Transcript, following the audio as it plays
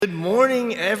Good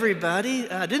morning, everybody.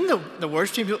 Didn't the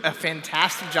worship team do a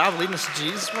fantastic job leading us to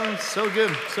Jesus morning? So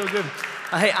good, so good.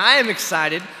 Hey, I am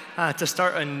excited to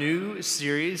start a new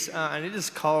series, and it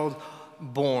is called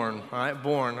Born, all right?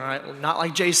 Born, all right? Not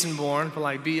like Jason Bourne, but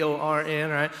like B-O-R-N,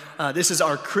 all right? This is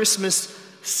our Christmas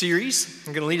series.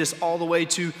 I'm going to lead us all the way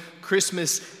to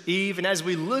Christmas Eve, and as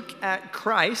we look at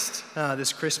Christ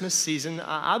this Christmas season,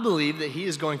 I believe that He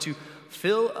is going to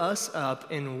fill us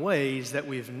up in ways that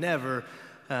we've never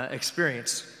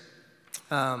experience.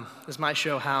 This might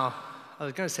show how, I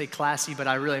was going to say classy, but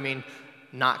I really mean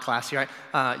not classy, right?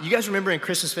 You guys remember in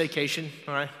Christmas Vacation,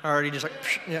 all right? Already just like,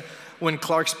 yeah. When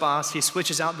Clark's boss, he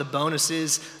switches out the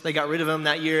bonuses. They got rid of them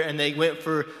that year, and they went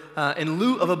for, in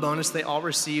lieu of a bonus, they all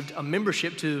received a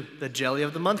membership to the Jelly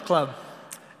of the Month Club.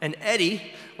 And Eddie,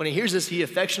 when he hears this, he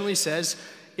affectionately says,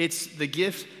 it's the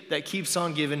gift that keeps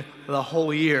on giving the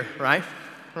whole year, right?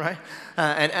 Right?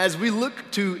 And as we look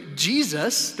to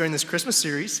Jesus during this Christmas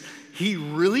series, He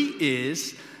really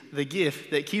is the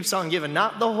gift that keeps on giving,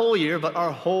 not the whole year, but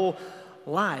our whole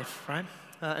life, right?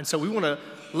 And so we want to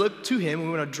look to Him, we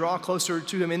want to draw closer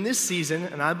to Him in this season,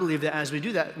 and I believe that as we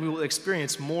do that, we will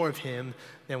experience more of Him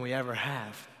than we ever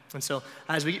have. And so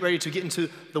as we get ready to get into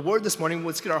the Word this morning,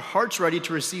 let's get our hearts ready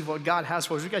to receive what God has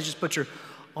for us. You guys just put your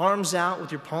arms out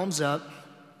with your palms up,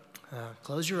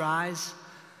 close your eyes.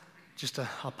 Just a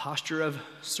posture of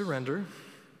surrender.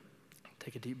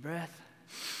 Take a deep breath.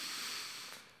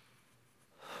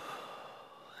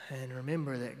 And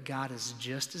remember that God is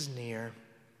just as near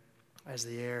as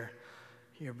the air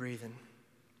you're breathing.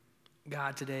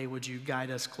 God, today, would you guide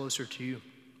us closer to you?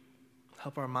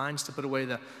 Help our minds to put away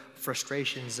the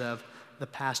frustrations of the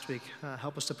past week.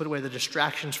 Help us to put away the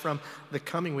distractions from the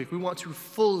coming week. We want to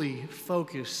fully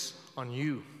focus on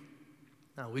you.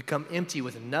 We come empty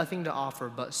with nothing to offer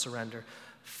but surrender.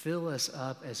 Fill us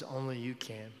up as only you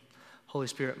can. Holy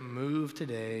Spirit, move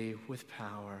today with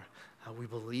power. We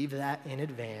believe that in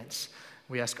advance.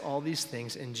 We ask all these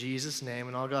things in Jesus' name.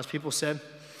 And all God's people said,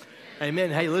 Amen.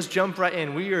 Hey, let's jump right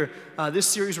in. We are, this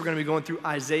series, we're going to be going through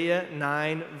Isaiah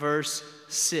 9, verse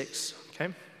 6.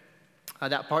 Okay?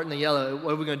 That part in the yellow,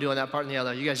 what are we going to do on that part in the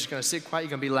yellow? You guys just going to sit quiet? You're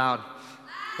going to be loud.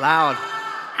 Loud.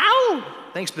 Ow!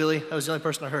 Thanks, Billy. That was the only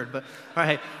person I heard. But all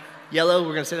right, hey, yellow,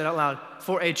 we're going to say that out loud.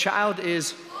 For a child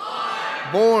is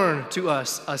born to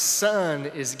us, a son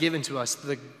is given to us.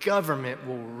 The government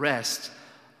will rest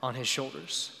on his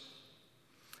shoulders.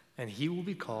 And he will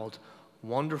be called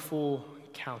Wonderful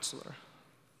Counselor,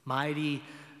 Mighty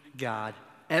God,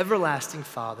 Everlasting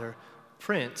Father,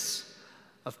 Prince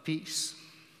of Peace.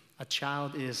 A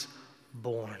child is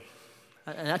born.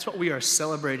 And that's what we are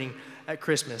celebrating at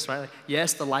Christmas, right? Like,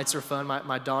 yes, the lights are fun.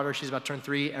 My daughter, she's about to turn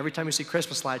 3. Every time you see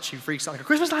Christmas lights, she freaks out like,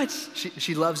 Christmas lights!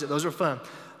 She loves it. Those are fun.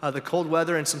 The cold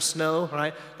weather and some snow,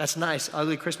 right? That's nice.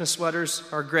 Ugly Christmas sweaters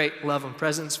are great. Love them.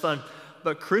 Presents, fun.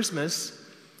 But Christmas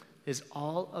is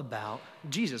all about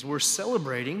Jesus. We're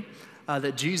celebrating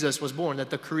that Jesus was born,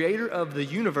 that the creator of the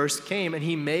universe came and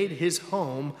He made His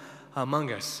home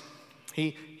among us.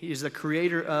 He is the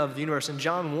creator of the universe. In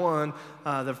John 1,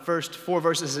 the first 4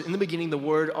 verses, in the beginning, the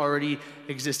Word already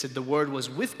existed. The Word was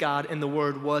with God, and the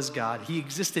Word was God. He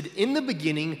existed in the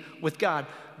beginning with God.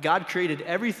 God created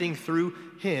everything through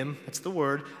Him, that's the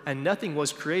Word, and nothing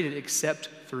was created except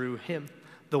through Him.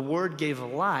 The Word gave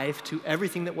life to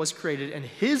everything that was created, and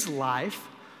His life,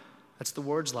 that's the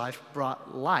Word's life,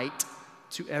 brought light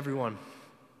to everyone.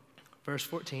 Verse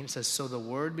 14 says, so the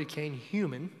Word became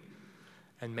human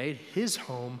and made His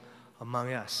home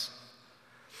among us.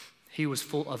 He was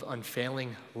full of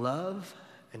unfailing love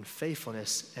and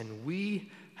faithfulness, and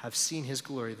we have seen His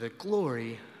glory, the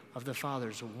glory of the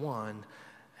Father's one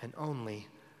and only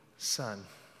Son.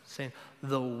 Saying,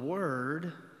 the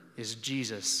Word is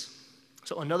Jesus.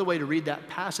 So another way to read that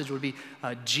passage would be,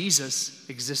 Jesus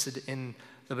existed in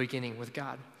the beginning with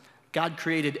God. God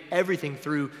created everything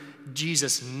through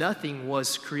Jesus. Nothing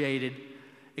was created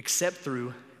except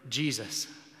through Jesus.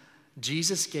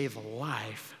 Jesus gave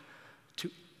life to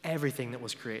everything that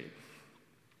was created.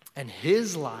 And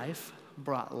His life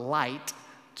brought light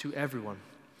to everyone.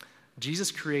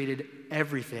 Jesus created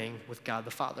everything with God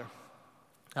the Father.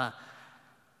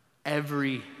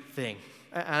 Everything.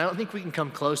 I don't think we can come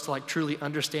close to like truly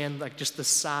understand like just the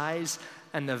size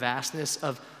and the vastness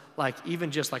of like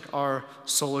even just like our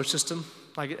solar system.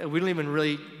 Like we don't even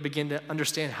really begin to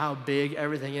understand how big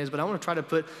everything is, but I want to try to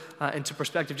put into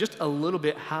perspective just a little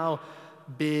bit how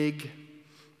big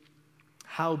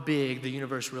the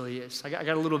universe really is. I got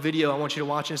a little video I want you to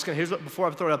watch, and before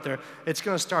I throw it up there, it's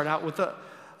going to start out with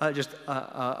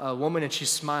a woman and she's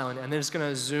smiling, and then it's going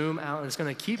to zoom out, and it's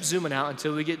going to keep zooming out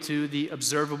until we get to the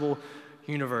observable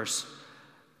universe.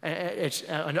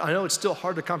 I know it's still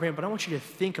hard to comprehend, but I want you to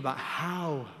think about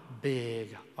how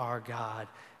big our God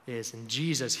is. And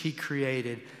Jesus, he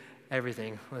created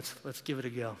everything. Let's give it a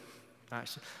go. All right,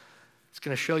 so it's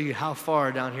going to show you how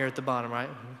far down here at the bottom, right?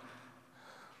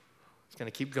 It's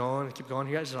going to keep going.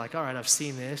 You guys are like, all right, I've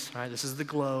seen this. All right, this is the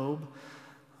globe.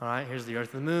 All right, here's the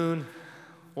earth and the moon,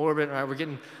 orbit. All right, we're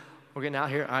getting out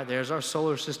here. All right, there's our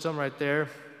solar system right there.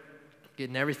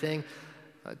 Getting everything.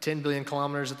 10 billion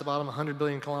kilometers at the bottom, 100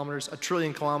 billion kilometers, 1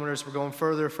 trillion kilometers. We're going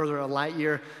further, a light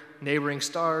year, neighboring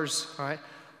stars, all right?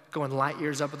 Going light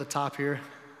years up at the top here.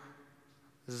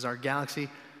 This is our galaxy.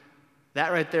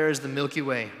 That right there is the Milky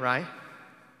Way, right?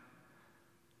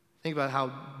 Think about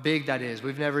how big that is.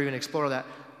 We've never even explored that.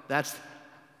 That's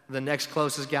the next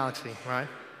closest galaxy, right?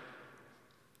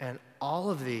 And all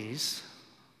of these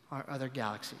are other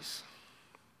galaxies.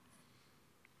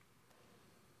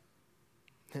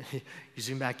 You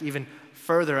zoom back even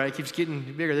further, right? It keeps getting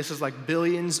bigger. This is like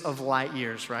billions of light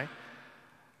years, right?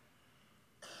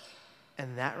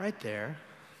 And that right there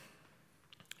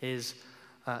is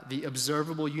the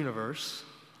observable universe,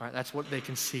 right? That's what they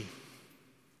can see.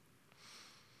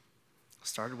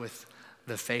 Started with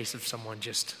the face of someone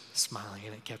just smiling,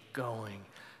 and it kept going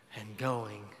and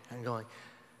going and going.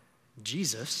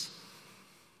 Jesus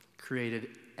created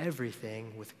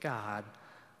everything with God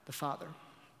the Father.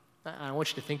 I want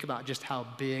you to think about just how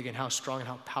big and how strong and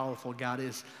how powerful God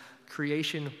is.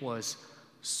 Creation was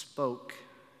spoke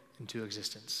into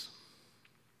existence.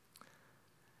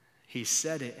 He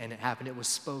said it and it happened. It was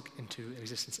spoke into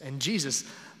existence. And Jesus,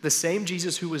 the same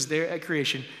Jesus who was there at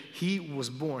creation, he was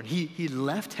born. He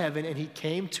left heaven and he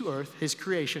came to earth, his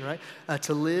creation, right,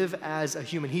 to live as a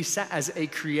human. He sat as a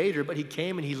creator, but he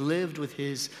came and he lived with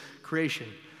his creation.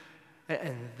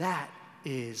 And that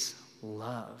is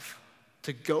love.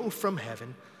 To go from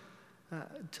heaven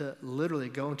to literally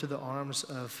go into the arms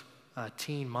of a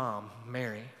teen mom,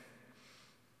 Mary.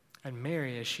 And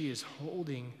Mary, as she is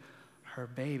holding her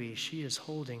baby, she is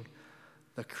holding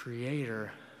the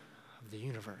creator of the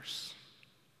universe.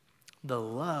 The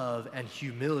love and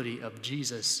humility of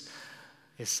Jesus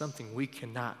is something we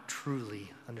cannot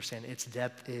truly understand. Its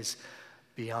depth is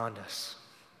beyond us.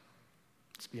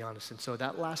 It's beyond us. And so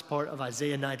that last part of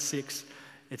Isaiah 9:6,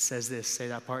 it says this, say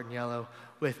that part in yellow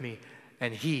with me.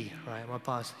 And he, right, I'm going to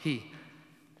pause, he,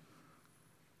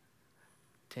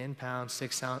 10 pounds,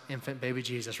 6 ounce infant baby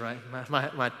Jesus, right?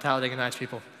 My Talladega Nights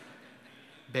people.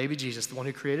 Baby Jesus, the one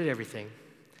who created everything.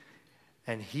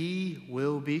 And he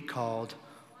will be called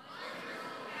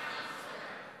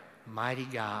Mighty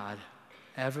God,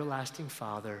 Everlasting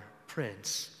Father,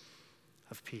 Prince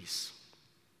of Peace.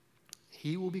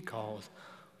 He will be called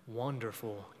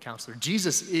Wonderful Counselor.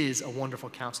 Jesus is a wonderful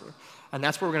counselor. And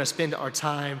that's where we're going to spend our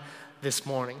time this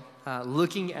morning,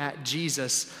 looking at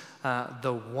Jesus,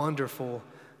 the wonderful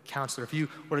counselor. If you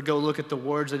were to go look at the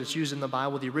words that it's used in the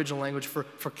Bible, the original language for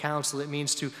counsel, it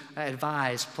means to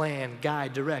advise, plan,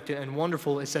 guide, direct. And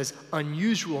wonderful, it says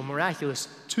unusual, miraculous,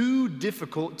 too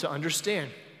difficult to understand.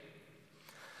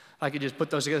 I could just put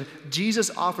those together.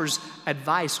 Jesus offers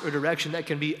advice or direction that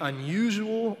can be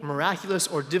unusual, miraculous,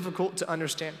 or difficult to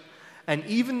understand. And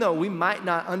even though we might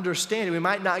not understand it, we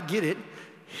might not get it,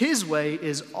 his way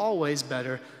is always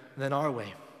better than our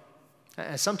way.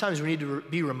 And sometimes we need to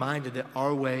be reminded that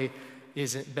our way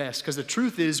isn't best. Because the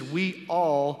truth is, we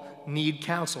all need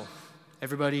counsel.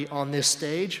 Everybody on this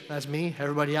stage, that's me,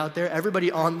 everybody out there,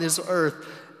 everybody on this earth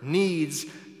needs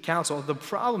counsel. The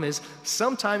problem is,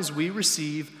 sometimes we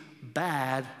receive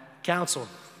bad counsel.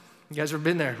 You guys ever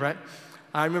been there, right?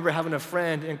 I remember having a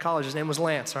friend in college, his name was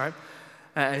Lance, right?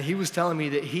 And he was telling me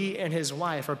that he and his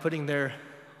wife are putting their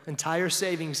entire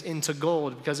savings into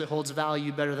gold because it holds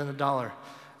value better than a dollar.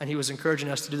 And he was encouraging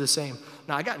us to do the same.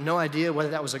 Now, I got no idea whether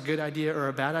that was a good idea or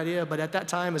a bad idea, but at that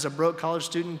time, as a broke college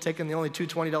student, taking the only two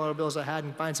 $20 bills I had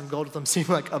and buying some gold with them seemed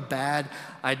like a bad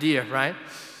idea, right?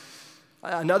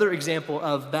 Another example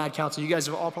of bad counsel, you guys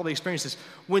have all probably experienced this.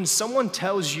 When someone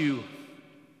tells you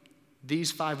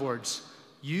these 5 words,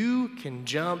 you can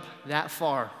jump that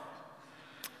far.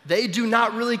 They do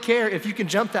not really care if you can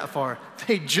jump that far.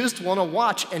 They just want to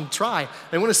watch and try.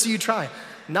 They want to see you try.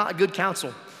 Not good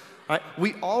counsel. Right?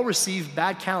 We all receive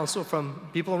bad counsel from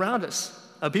people around us.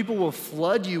 People will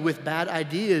flood you with bad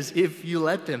ideas if you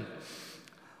let them.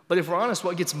 But if we're honest,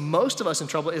 what gets most of us in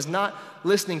trouble is not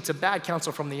listening to bad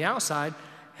counsel from the outside.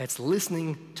 It's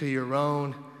listening to your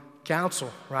own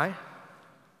counsel, right?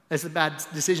 It's the bad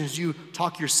decisions you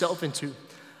talk yourself into.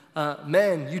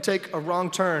 Men, you take a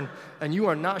wrong turn and you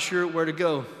are not sure where to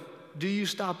go. Do you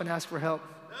stop and ask for help?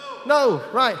 No,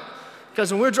 right.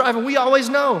 Because when we're driving, we always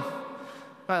know.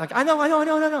 Right? Like, I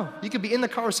know. You could be in the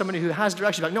car with somebody who has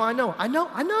direction. Like, no, I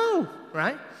know,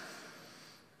 right?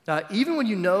 Even when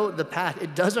you know the path,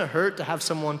 it doesn't hurt to have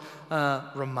someone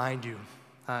remind you.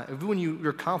 Even when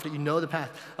you're confident, you know the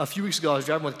path. A few weeks ago, I was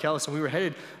driving with Kellis, and we were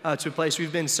headed to a place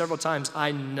we've been several times.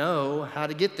 I know how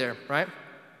to get there, right?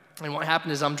 And what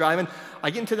happened is I'm driving.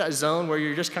 I get into that zone where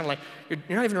you're just kind of like,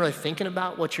 you're not even really thinking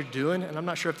about what you're doing. And I'm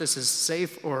not sure if this is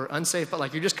safe or unsafe, but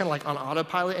like you're just kind of like on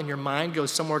autopilot and your mind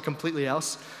goes somewhere completely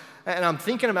else. And I'm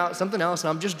thinking about something else, and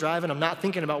I'm just driving. I'm not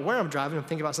thinking about where I'm driving. I'm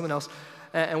thinking about something else.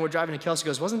 And we're driving, and Kelsey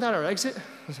goes, wasn't that our exit?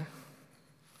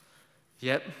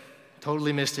 Yep,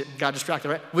 totally missed it. Got distracted,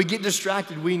 right? We get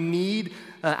distracted. We need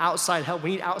outside help.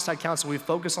 We need outside counsel. We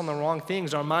focus on the wrong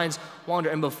things. Our minds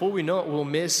wander. And before we know it, we'll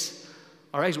miss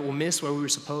our exit. We'll miss where we were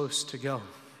supposed to go.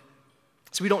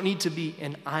 So we don't need to be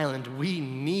an island. We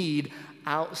need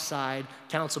outside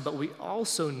counsel, but we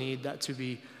also need that to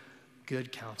be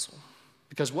good counsel.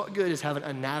 Because what good is having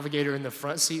a navigator in the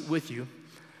front seat with you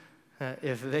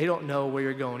if they don't know where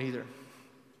you're going either?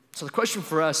 So the question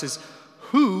for us is,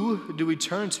 who do we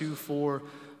turn to for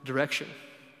direction?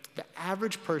 The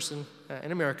average person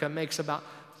in America makes about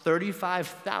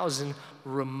 35,000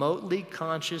 remotely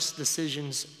conscious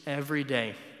decisions every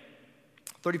day.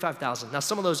 35,000. Now,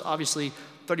 some of those, obviously,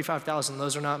 35,000,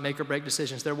 those are not make or break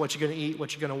decisions. They're what you're going to eat,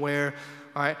 what you're going to wear,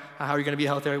 all right, how are you going to be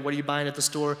healthy, what are you buying at the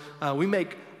store. We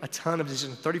make a ton of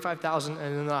decisions, 35,000,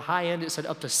 and in the high end, it said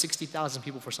up to 60,000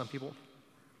 people for some people.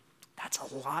 That's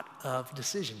a lot of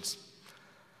decisions.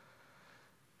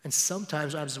 And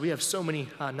sometimes we have so many,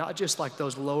 not just like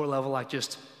those lower level, like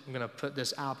just, I'm going to put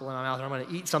this apple in my mouth, or I'm going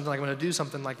to eat something, like I'm going to do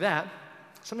something like that.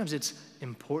 Sometimes it's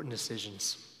important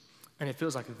decisions. And it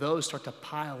feels like those start to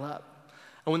pile up.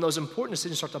 And when those important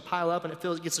decisions start to pile up and it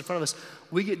gets in front of us,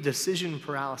 we get decision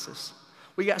paralysis.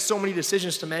 We got so many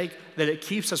decisions to make that it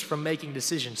keeps us from making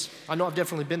decisions. I know I've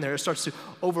definitely been there. It starts to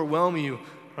overwhelm you,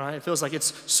 right? It feels like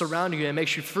it's surrounding you and it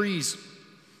makes you freeze.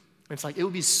 And it's like, it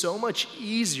would be so much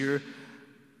easier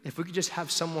if we could just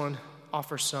have someone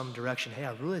offer some direction. Hey,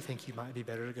 I really think you might be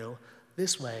better to go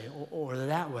this way or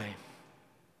that way.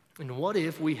 And what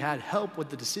if we had help with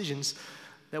the decisions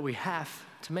that we have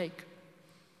to make?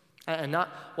 And not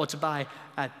what to buy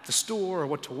at the store or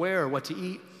what to wear or what to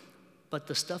eat, but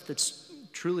the stuff that's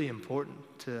truly important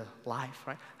to life,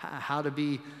 right? How to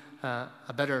be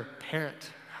a better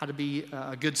parent, how to be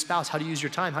a good spouse, how to use your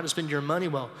time, how to spend your money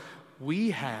well.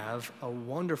 We have a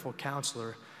wonderful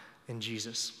counselor in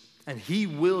Jesus, and he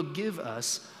will give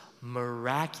us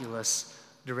miraculous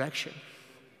direction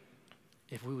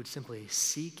if we would simply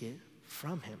seek it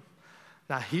from him.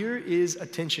 Now, here is a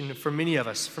tension for many of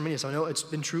us. I know it's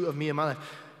been true of me in my life.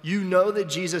 You know that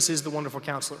Jesus is the wonderful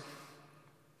counselor.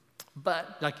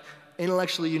 But, like,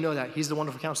 intellectually, you know that. He's the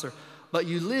wonderful counselor. But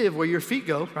you live where your feet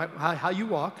go, right? How you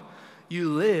walk. You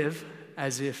live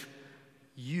as if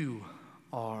you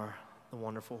are the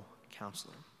wonderful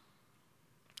counselor.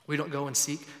 We don't go and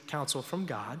seek counsel from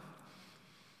God.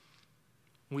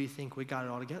 We think we got it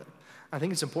all together. I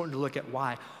think it's important to look at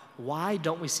why. Why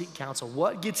don't we seek counsel?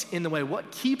 What gets in the way? What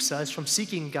keeps us from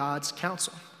seeking God's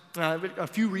counsel? A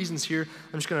few reasons here.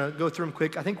 I'm just going to go through them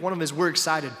quick. I think one of them is we're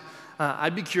excited.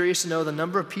 I'd be curious to know the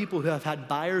number of people who have had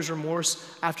buyer's remorse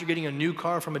after getting a new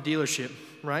car from a dealership,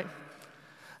 right?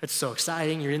 It's so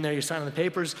exciting. You're in there, you're signing the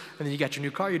papers, and then you got your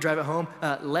new car, you drive it home.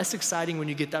 Less exciting when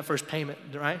you get that first payment,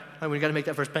 right? Like when you got to make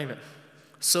that first payment.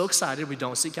 So excited we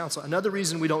don't seek counsel. Another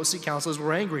reason we don't seek counsel is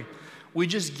we're angry. We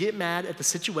just get mad at the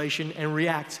situation and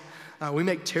react. We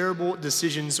make terrible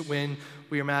decisions when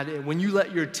we are mad. When you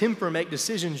let your temper make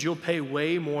decisions, you'll pay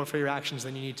way more for your actions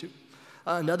than you need to.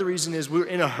 Another reason is we're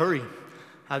in a hurry.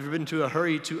 Have you been to a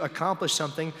hurry to accomplish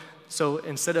something? So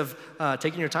instead of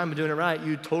taking your time and doing it right,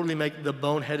 you totally make the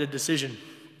boneheaded decision.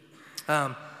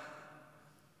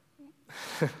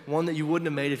 One that you wouldn't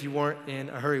have made if you weren't in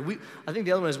a hurry. I think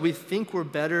the other one is we think we're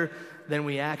better than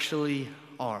we actually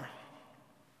are.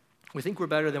 We think we're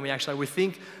better than we actually are. We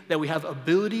think that we have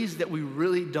abilities that we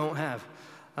really don't have.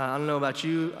 I don't know about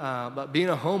you, but being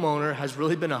a homeowner has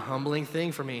really been a humbling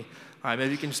thing for me. All right,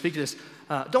 maybe you can speak to this.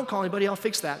 Don't call anybody, I'll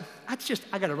fix that.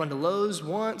 I got to run to Lowe's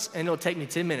once, and it'll take me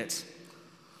 10 minutes.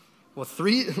 Well,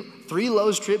 three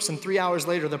Lowe's trips and 3 hours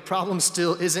later, the problem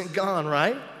still isn't gone,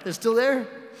 right? It's still there.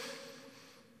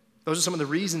 Those are some of the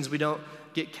reasons we don't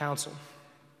get counsel.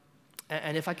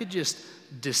 And if I could just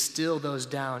distill those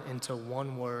down into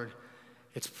one word,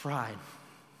 it's pride.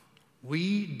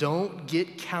 We don't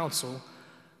get counsel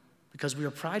because we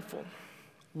are prideful.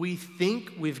 We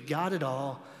think we've got it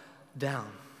all down.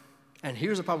 And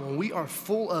here's the problem. When we are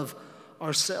full of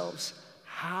ourselves,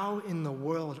 how in the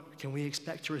world can we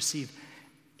expect to receive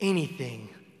anything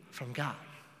from God?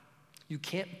 You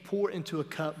can't pour into a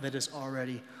cup that is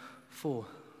already full.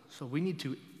 So we need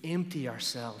to empty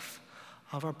ourselves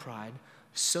of our pride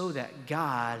so that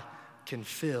God can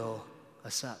fill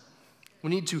us up. We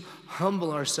need to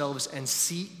humble ourselves and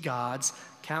seek God's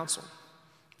counsel.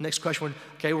 Next question,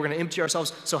 okay, we're going to empty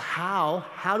ourselves. So how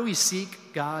do we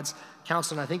seek God's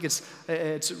counsel? And I think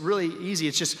it's really easy.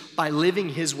 It's just by living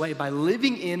his way, by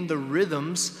living in the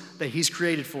rhythms that he's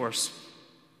created for us.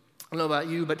 I don't know about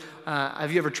you, but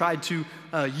have you ever tried to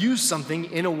use something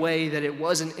in a way that it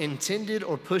wasn't intended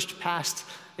or pushed past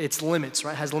its limits,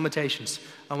 right? It has limitations.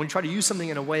 When you try to use something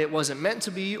in a way it wasn't meant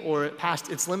to be or it passed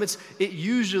its limits, it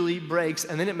usually breaks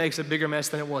and then it makes a bigger mess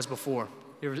than it was before.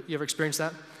 You ever experienced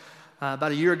that?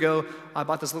 About a year ago, I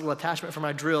bought this little attachment for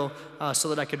my drill so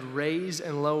that I could raise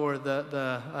and lower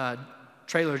the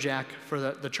trailer jack for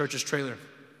the church's trailer.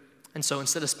 And so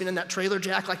instead of spinning that trailer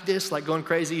jack like this, like going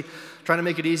crazy, trying to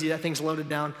make it easy, that thing's loaded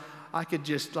down, I could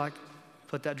just like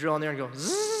put that drill in there and go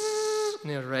zzz,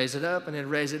 and then raise it up and then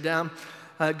raise it down,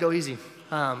 go easy.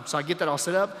 So I get that all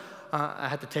set up. I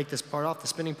had to take this part off, the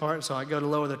spinning part, so I go to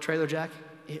lower the trailer jack.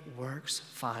 It works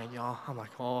fine, y'all. I'm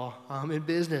like, oh, I'm in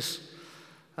business.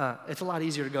 It's a lot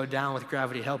easier to go down with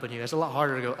gravity helping you. It's a lot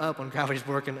harder to go up when gravity's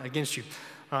working against you,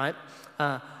 all right?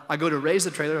 I go to raise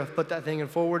the trailer, I put that thing in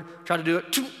forward, try to do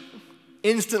it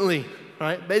instantly,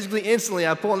 right? Basically instantly,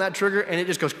 I pull on that trigger and it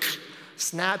just goes,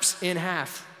 snaps in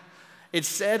half. It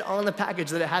said on the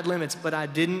package that it had limits, but I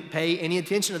didn't pay any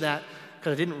attention to that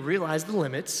because I didn't realize the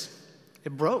limits.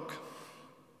 It broke.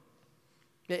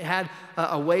 It had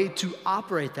a way to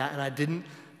operate that, and I didn't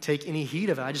take any heed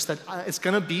of it. I just thought, it's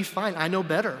going to be fine. I know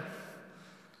better.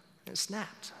 It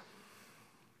snapped.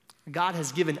 God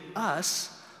has given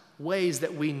us ways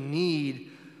that we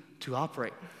need to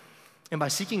operate. And by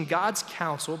seeking God's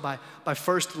counsel, by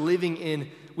first living in,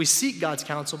 we seek God's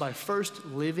counsel by first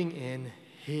living in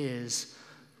his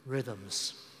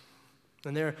rhythms.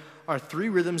 And there are 3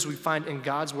 rhythms we find in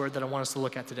God's word that I want us to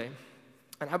look at today.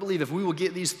 And I believe if we will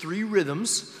get these 3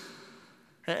 rhythms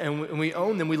and we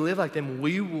own them, we live like them,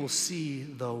 we will see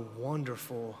the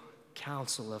wonderful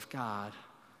counsel of God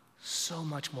so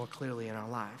much more clearly in our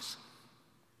lives.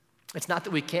 It's not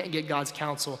that we can't get God's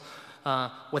counsel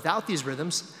without these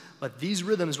rhythms, but these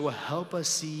rhythms will help us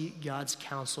see God's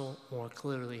counsel more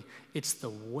clearly. It's the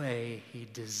way he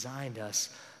designed us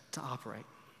to operate.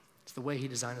 It's the way he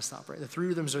designed us to operate. The 3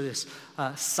 rhythms are this: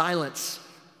 silence,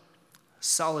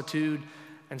 solitude,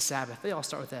 and Sabbath. They all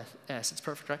start with S. It's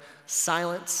perfect, right?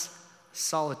 Silence,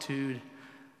 solitude,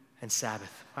 and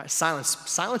Sabbath. All right? Silence.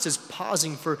 Silence is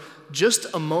pausing for just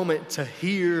a moment to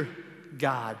hear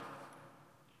God.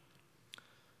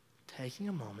 Taking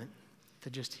a moment to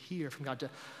just hear from God, to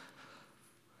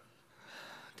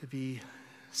be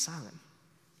silent.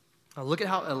 Look at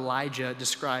how Elijah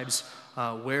describes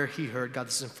where he heard God.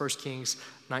 This is in 1 Kings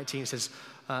 19. It says,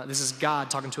 this is God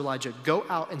talking to Elijah. Go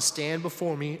out and stand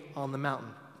before me on the mountain,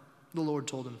 the Lord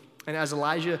told him. And as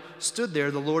Elijah stood there,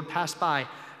 the Lord passed by.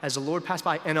 As the Lord passed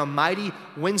by, and a mighty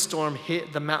windstorm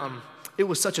hit the mountain. It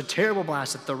was such a terrible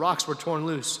blast that the rocks were torn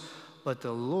loose, but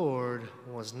the Lord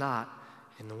was not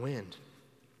in the wind.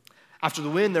 After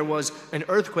the wind, there was an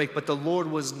earthquake, but the Lord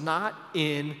was not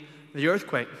in the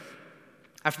earthquake.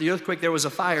 After the earthquake, there was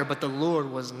a fire, but the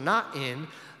Lord was not in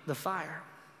the fire.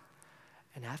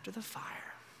 And after the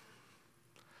fire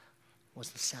was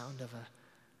the sound of a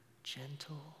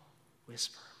gentle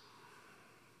whisper.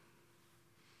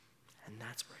 And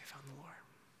that's where he found the Lord.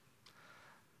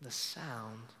 The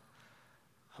sound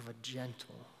of a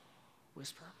gentle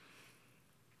whisper.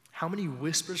 How many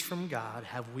whispers from God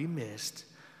have we missed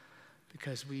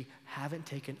because we haven't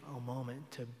taken a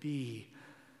moment to be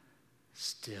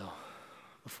still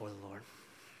before the Lord?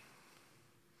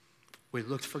 We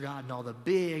looked for God in all the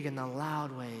big and the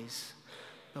loud ways,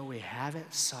 but we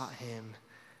haven't sought him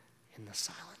in the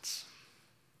silence.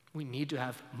 We need to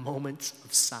have moments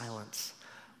of silence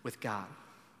with God.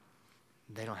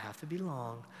 They don't have to be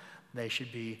long. They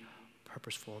should be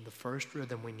purposeful. The first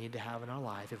rhythm we need to have in our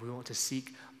life, if we want to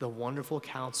seek the wonderful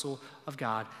counsel of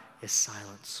God, is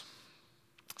silence.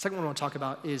 Second one I want to talk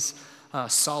about is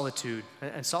solitude.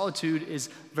 And solitude is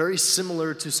very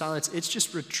similar to silence. It's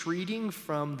just retreating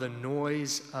from the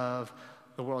noise of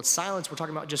the world. Silence, we're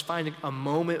talking about just finding a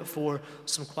moment for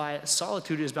some quiet.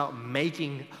 Solitude is about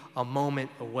making a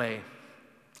moment away,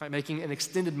 right? Making an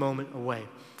extended moment away.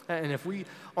 And if we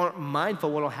aren't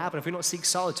mindful what will happen, if we don't seek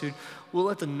solitude, we'll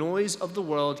let the noise of the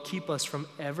world keep us from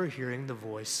ever hearing the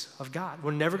voice of God.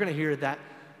 We're never going to hear that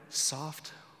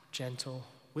soft, gentle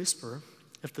whisper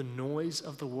if the noise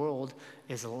of the world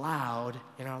is loud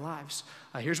in our lives.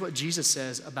 Here's what Jesus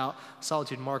says about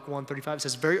solitude. Mark 1:35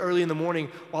 says, very early in the morning,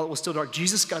 while it was still dark,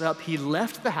 Jesus got up, he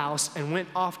left the house and went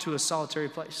off to a solitary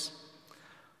place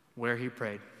where he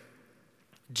prayed.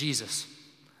 Jesus,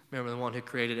 remember the one who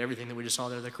created everything that we just saw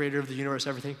there, the creator of the universe,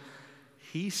 everything.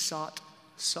 He sought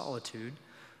solitude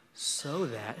so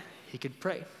that he could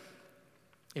pray.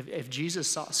 If Jesus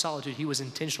sought solitude, he was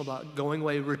intentional about going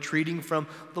away, retreating from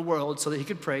the world so that he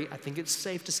could pray. I think it's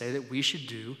safe to say that we should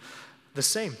do the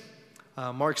same.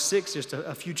 Mark 6, just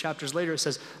a few chapters later, it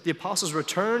says, the apostles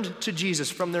returned to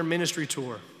Jesus from their ministry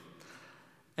tour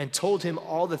and told him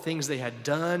all the things they had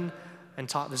done and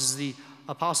taught. This is the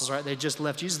apostles, right? They just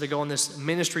left Jesus. They go on this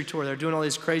ministry tour. They're doing all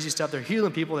these crazy stuff. They're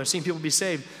healing people. They're seeing people be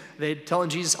saved. They're telling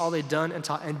Jesus all they'd done and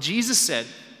taught. And Jesus said,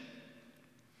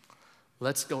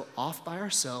 let's go off by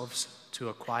ourselves to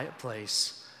a quiet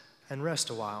place and rest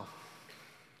a while.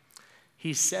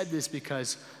 He said this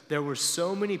because there were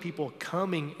so many people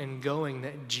coming and going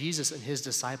that Jesus and his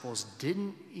disciples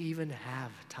didn't even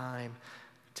have time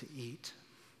to eat.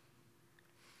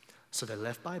 So they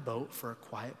left by boat for a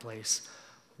quiet place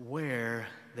where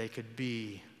they could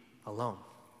be alone.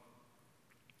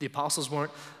 The apostles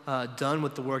weren't done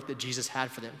with the work that Jesus had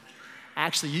for them.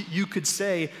 Actually, you could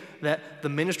say that the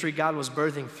ministry God was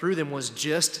birthing through them was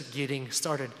just getting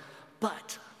started.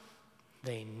 But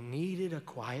they needed a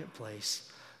quiet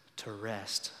place to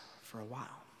rest for a while.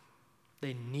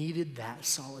 They needed that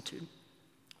solitude.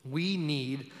 We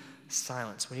need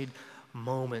silence. We need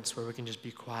moments where we can just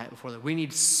be quiet before that. We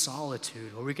need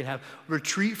solitude where we can have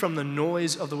retreat from the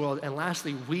noise of the world. And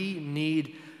lastly, we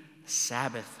need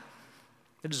Sabbath.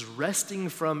 It is resting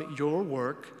from your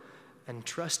work and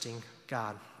trusting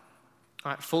God.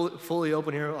 All right, fully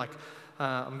open here.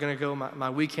 I'm going to go my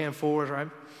weekend forward, right?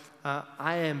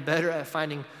 I am better at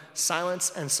finding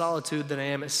silence and solitude than I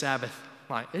am at Sabbath.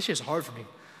 It's just hard for me.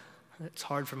 It's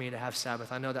hard for me to have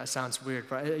Sabbath. I know that sounds weird,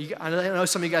 but I know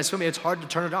some of you guys feel me. It's hard to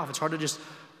turn it off. It's hard to just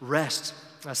rest.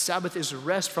 Sabbath is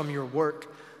rest from your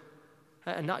work.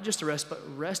 And not just a rest, but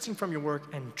resting from your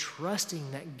work and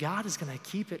trusting that God is going to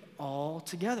keep it all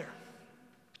together.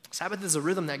 Sabbath is a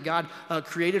rhythm that God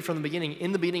created from the beginning.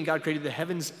 In the beginning, God created the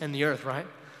heavens and the earth, right?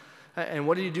 And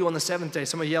what did he do on the seventh day?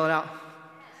 Somebody yell it out.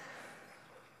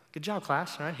 Good job,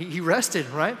 class, right? He rested,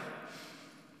 right?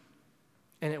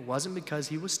 And it wasn't because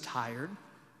he was tired.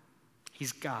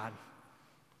 He's God.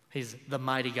 He's the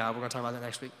mighty God. We're going to talk about that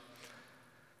next week.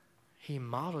 He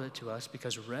modeled it to us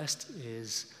because rest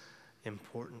is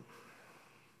important.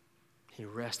 He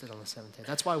rested on the seventh day.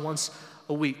 That's why once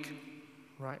a week,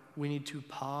 right, we need to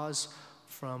pause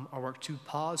from our work, to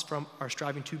pause from our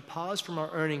striving, to pause from our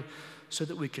earning so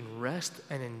that we can rest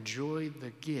and enjoy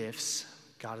the gifts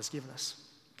God has given us.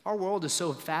 Our world is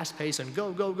so fast-paced and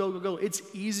go, go, go, go, go. It's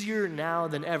easier now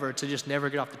than ever to just never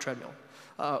get off the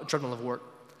treadmill of work,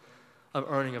 of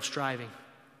earning, of striving,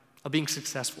 of being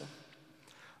successful.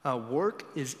 Work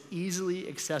is easily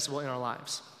accessible in our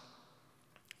lives.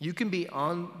 You can be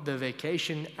on the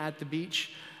vacation at the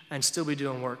beach and still be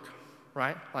doing work,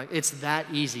 right? It's that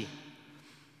easy.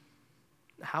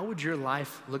 How would your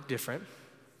life look different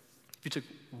if you took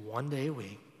one day a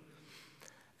week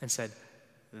and said,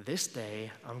 this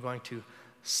day I'm going to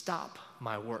stop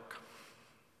my work?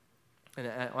 And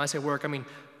when I say work, I mean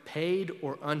paid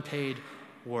or unpaid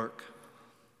work.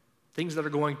 Things that are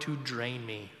going to drain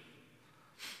me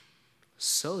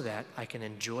so that I can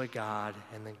enjoy God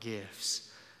and the gifts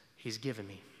He's given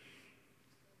me.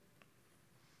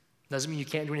 Doesn't mean you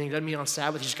can't do anything. Doesn't mean on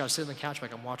Sabbath you just got to sit on the couch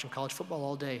like I'm watching college football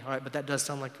all day. All right, but that does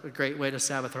sound like a great way to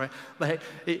Sabbath, all right? But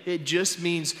it just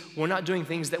means we're not doing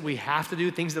things that we have to do,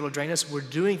 things that will drain us. We're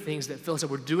doing things that fill us up.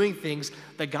 We're doing things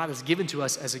that God has given to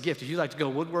us as a gift. If you like to go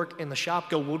woodwork in the shop,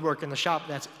 go woodwork in the shop.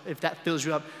 If that fills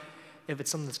you up. If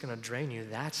it's something that's going to drain you,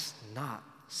 that's not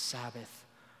Sabbath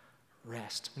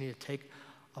rest. We need to take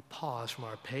a pause from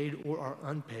our paid or our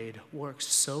unpaid work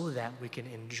so that we can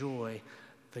enjoy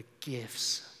the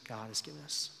gifts God has given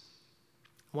us.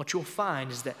 What you'll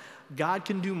find is that God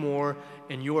can do more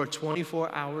in your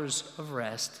 24 hours of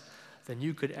rest than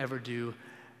you could ever do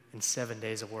in 7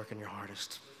 days of working your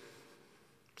hardest.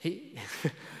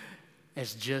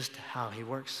 It's just how He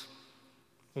works.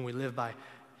 When we live by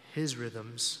His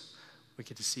rhythms, we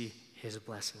get to see His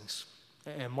blessings.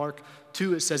 And Mark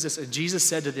 2, it says this, and Jesus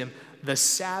said to them, the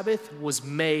Sabbath was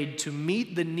made to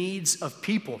meet the needs of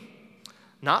people,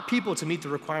 not people to meet the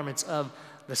requirements of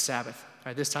the Sabbath. All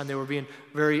right, this time they were being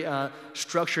very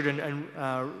structured and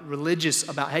religious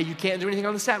about, hey, you can't do anything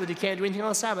on the Sabbath, you can't do anything on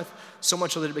the Sabbath, so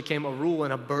much so that it became a rule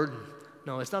and a burden.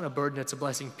 No, it's not a burden, it's a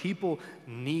blessing. People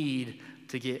need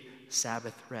to get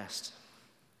Sabbath rest.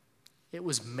 It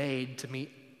was made to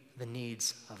meet the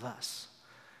needs of us.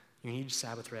 You need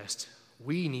Sabbath rest.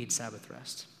 We need Sabbath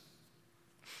rest.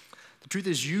 The truth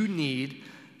is, you need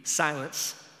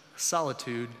silence,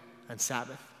 solitude, and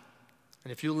Sabbath.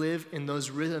 And if you live in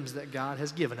those rhythms that God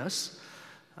has given us,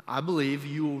 I believe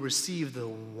you will receive the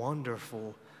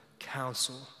wonderful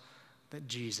counsel that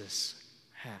Jesus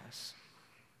has.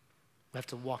 We have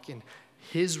to walk in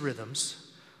his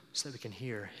rhythms so that we can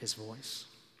hear his voice.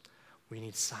 We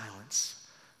need silence,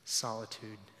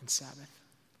 solitude, and Sabbath.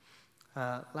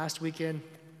 Last weekend,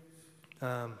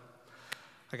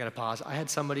 I got to pause. I had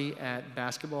somebody at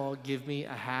basketball give me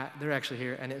a hat. They're actually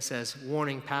here, and it says,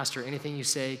 "Warning, Pastor, anything you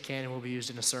say can and will be used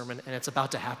in a sermon," and it's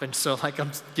about to happen, so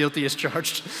I'm guilty as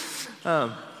charged.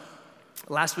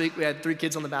 Last week, we had 3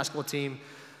 kids on the basketball team,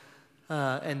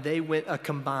 and they went a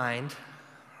combined,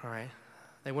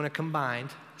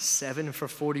 7 for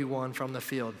 41 from the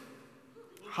field.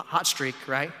 Hot streak,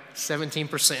 right?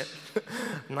 17%.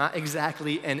 Not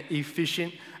exactly an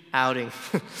efficient outing.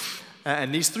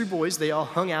 And these 3 boys, they all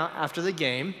hung out after the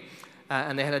game,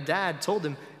 and they had a dad told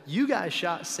them, "You guys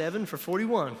shot 7 for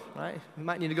 41, right? You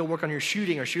might need to go work on your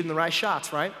shooting or shooting the right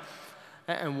shots, right?"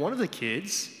 And one of the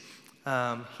kids,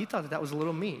 he thought that was a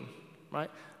little mean,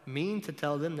 right? Mean to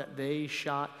tell them that they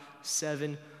shot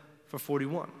 7 for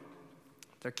 41.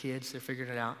 They're kids, they're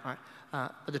figuring it out, right?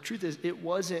 But the truth is, it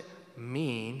wasn't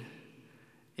mean,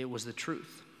 it was the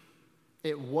truth.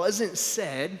 It wasn't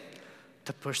said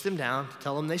to push them down, to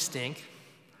tell them they stink.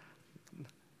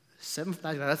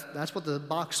 That's what the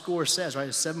box score says, right?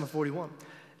 It's 7 for 41.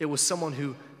 It was someone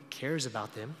who cares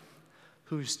about them,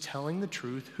 who's telling the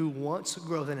truth, who wants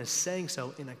growth and is saying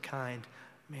so in a kind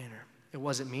manner. It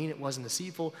wasn't mean, it wasn't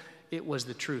deceitful, it was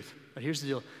the truth. But here's the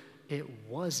deal, it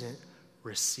wasn't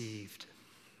received.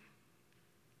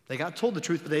 They got told the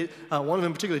truth, but one of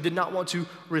them particularly did not want to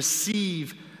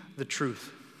receive the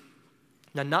truth.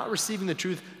 Now, not receiving the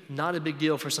truth, not a big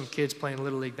deal for some kids playing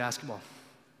Little League basketball.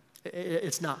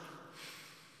 It's not.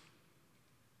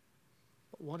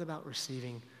 But what about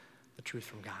receiving the truth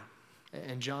from God?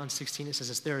 In John 16, it says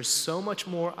this, "There is so much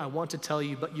more I want to tell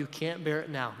you, but you can't bear it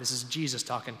now." This is Jesus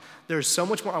talking. "There is so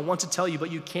much more I want to tell you,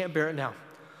 but you can't bear it now.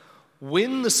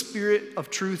 When the Spirit of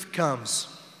truth comes,"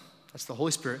 that's the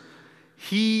Holy Spirit,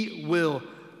 "He will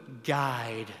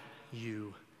guide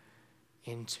you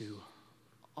into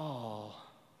all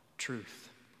truth."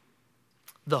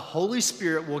 The Holy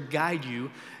Spirit will guide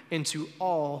you into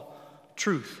all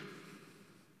truth.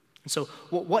 And so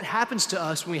what happens to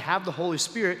us when we have the Holy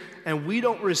Spirit and we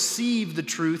don't receive the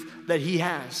truth that he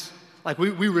has? Like we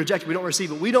reject it, we don't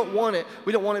receive it. We don't want it.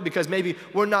 We don't want it because maybe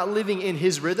we're not living in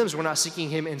his rhythms. We're not seeking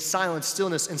him in silence,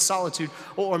 stillness, and solitude.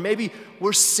 Or maybe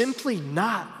we're simply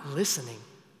not listening.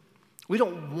 We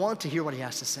don't want to hear what he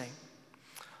has to say.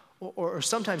 Or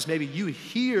sometimes maybe you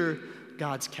hear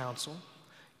God's counsel,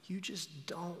 you just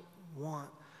don't want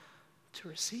to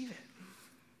receive it.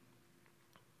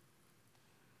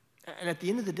 And at the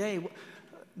end of the day,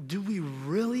 do you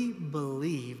really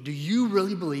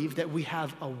believe that we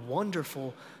have a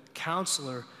wonderful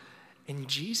counselor in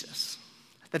Jesus?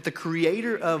 That the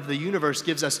creator of the universe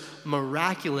gives us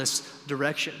miraculous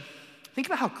direction? Think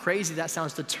about how crazy that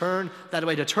sounds to turn that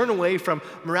way, to turn away from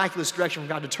miraculous direction from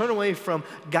God, to turn away from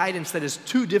guidance that is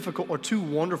too difficult or too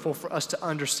wonderful for us to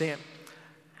understand.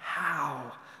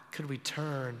 How could we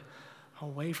turn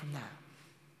away from that?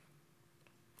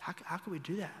 How could we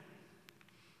do that?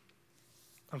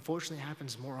 Unfortunately, it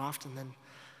happens more often than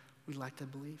we like to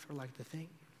believe or like to think.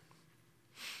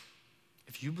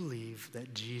 If you believe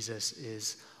that Jesus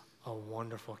is a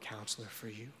wonderful counselor for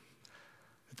you,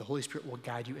 that the Holy Spirit will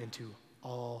guide you into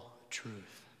all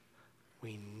truth,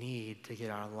 we need to get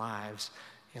our lives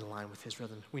in line with his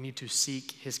rhythm. We need to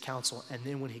seek his counsel, and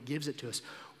then when he gives it to us,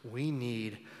 we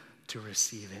need to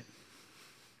receive it.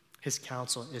 His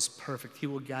counsel is perfect. He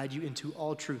will guide you into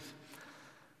all truth.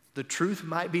 The truth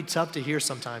might be tough to hear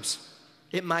sometimes.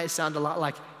 It might sound a lot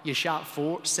like you shot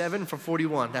 7 for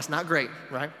 41. That's not great,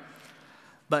 right?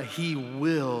 But he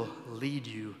will lead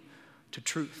you to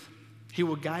truth. He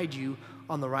will guide you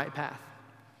on the right path.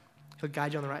 He'll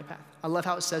guide you on the right path. I love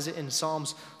how it says it in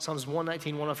Psalms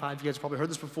 119, 105. You guys have probably heard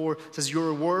this before. It says,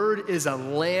 "Your word is a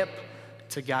lamp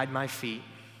to guide my feet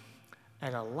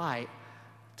and a light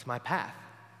to my path."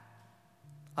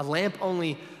 A lamp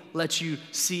only lets you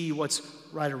see what's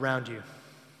right around you.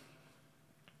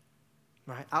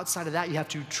 Right? Outside of that, you have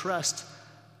to trust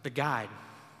the guide.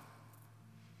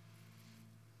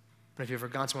 But if you've ever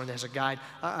gone somewhere that has a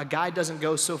guide doesn't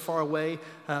go so far away,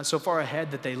 so far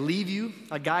ahead that they leave you.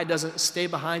 A guide doesn't stay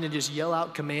behind and just yell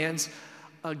out commands.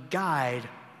 A guide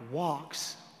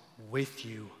walks with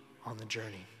you on the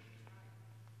journey.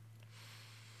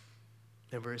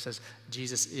 Remember, it says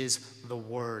Jesus is the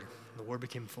Word. The Word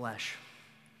became flesh.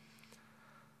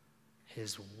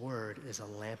 His word is a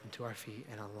lamp unto our feet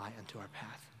and a light unto our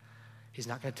path. He's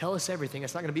not going to tell us everything.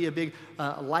 It's not going to be a big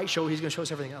light show. He's going to show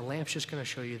us everything. A lamp's just going to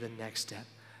show you the next step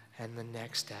and the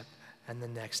next step and the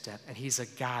next step. And he's a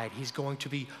guide. He's going to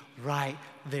be right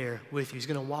there with you. He's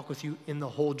going to walk with you in the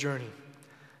whole journey.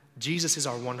 Jesus is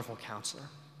our wonderful counselor.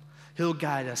 He'll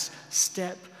guide us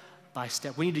step by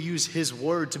step. We need to use his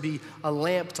word to be a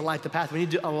lamp to light the path. We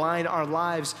need to align our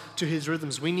lives to his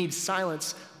rhythms. We need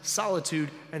silence, solitude,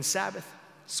 and Sabbath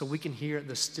so we can hear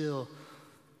the still,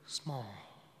 small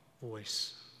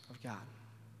voice of God.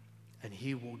 And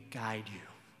he will guide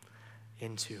you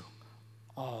into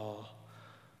all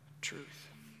truth.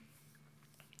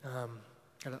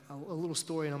 Got a little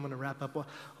story, and I'm going to wrap up.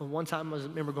 One time I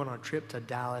remember going on a trip to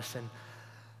Dallas and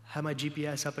had my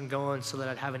GPS up and going so that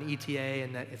I'd have an ETA,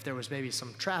 and that if there was maybe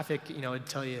some traffic, it'd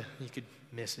tell you could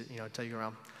miss it, it'd tell you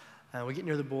around. We get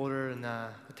near the border, and the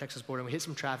Texas border, and we hit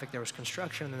some traffic. There was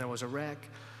construction, and then there was a wreck.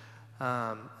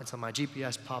 And so my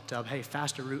GPS popped up, hey,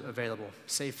 faster route available,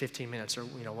 save 15 minutes, or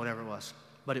whatever it was.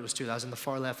 But it was too. I was in the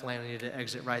far left lane. I needed to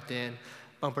exit right then.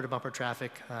 Bumper to bumper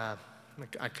traffic.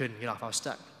 I couldn't get off. I was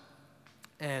stuck.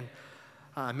 And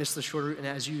I missed the short route, and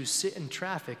as you sit in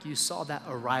traffic, you saw that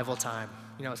arrival time.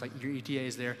 It's like your ETA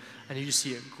is there, and you just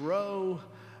see it grow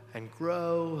and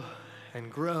grow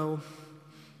and grow.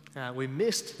 We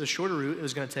missed the shorter route. It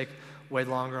was going to take way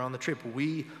longer on the trip.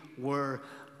 We were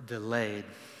delayed.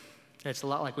 It's a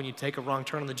lot like when you take a wrong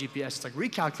turn on the GPS. It's like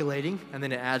recalculating, and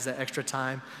then it adds that extra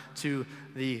time to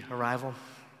the arrival.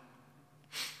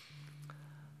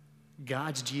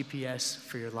 God's GPS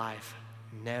for your life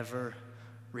never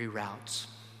reroutes.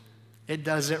 It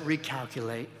doesn't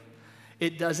recalculate.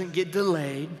 It doesn't get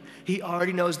delayed. He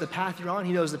already knows the path you're on.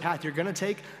 He knows the path you're going to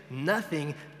take.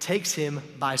 Nothing takes him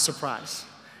by surprise.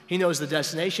 He knows the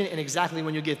destination and exactly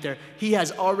when you get there. He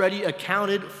has already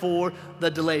accounted for the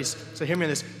delays. So hear me on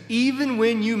this. Even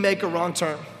when you make a wrong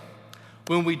turn,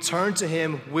 when we turn to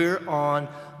him, we're on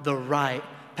the right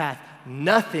path.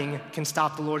 Nothing can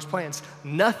stop the Lord's plans.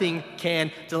 Nothing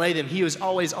can delay them. He is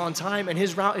always on time, and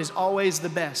his route is always the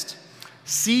best.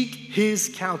 Seek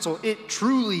his counsel. It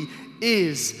truly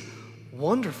is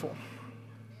wonderful.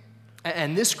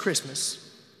 And this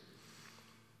Christmas,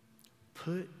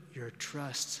 put your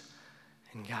trust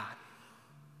in God.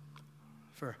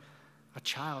 For a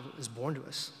child is born to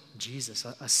us, Jesus.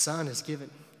 A son is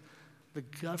given. The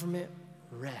government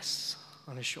rests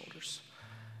on his shoulders,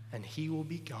 and he will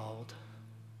be called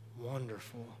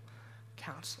Wonderful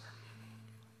Counselor.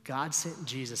 God sent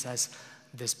Jesus as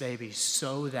this baby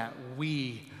so that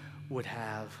we would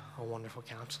have a wonderful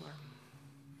counselor,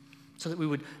 so that we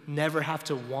would never have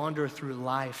to wander through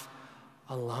life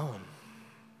alone.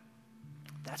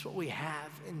 That's what we have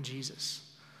in Jesus,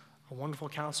 a wonderful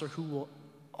counselor who will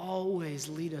always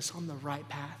lead us on the right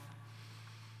path.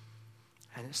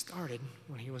 And it started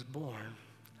when he was born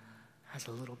as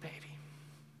a little baby.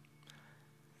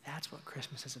 That's what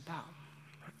Christmas is about,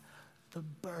 right? The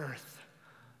birth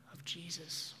of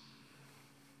Jesus.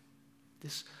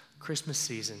 This Christmas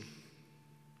season,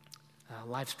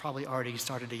 life's probably already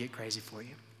started to get crazy for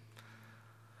you.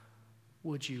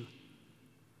 Would you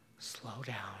slow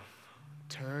down,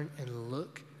 turn and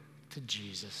look to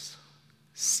Jesus,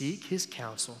 seek his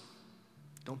counsel.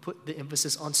 Don't put the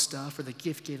emphasis on stuff or the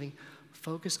gift giving.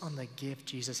 Focus on the gift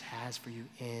Jesus has for you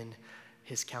in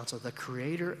his counsel. The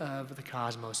creator of the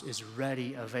cosmos is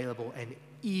ready, available, and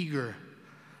eager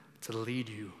to lead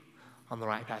you on the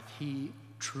right path. He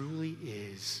truly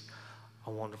is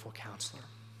a wonderful counselor.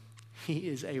 He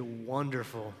is a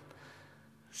wonderful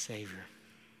Savior.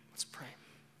 Let's pray.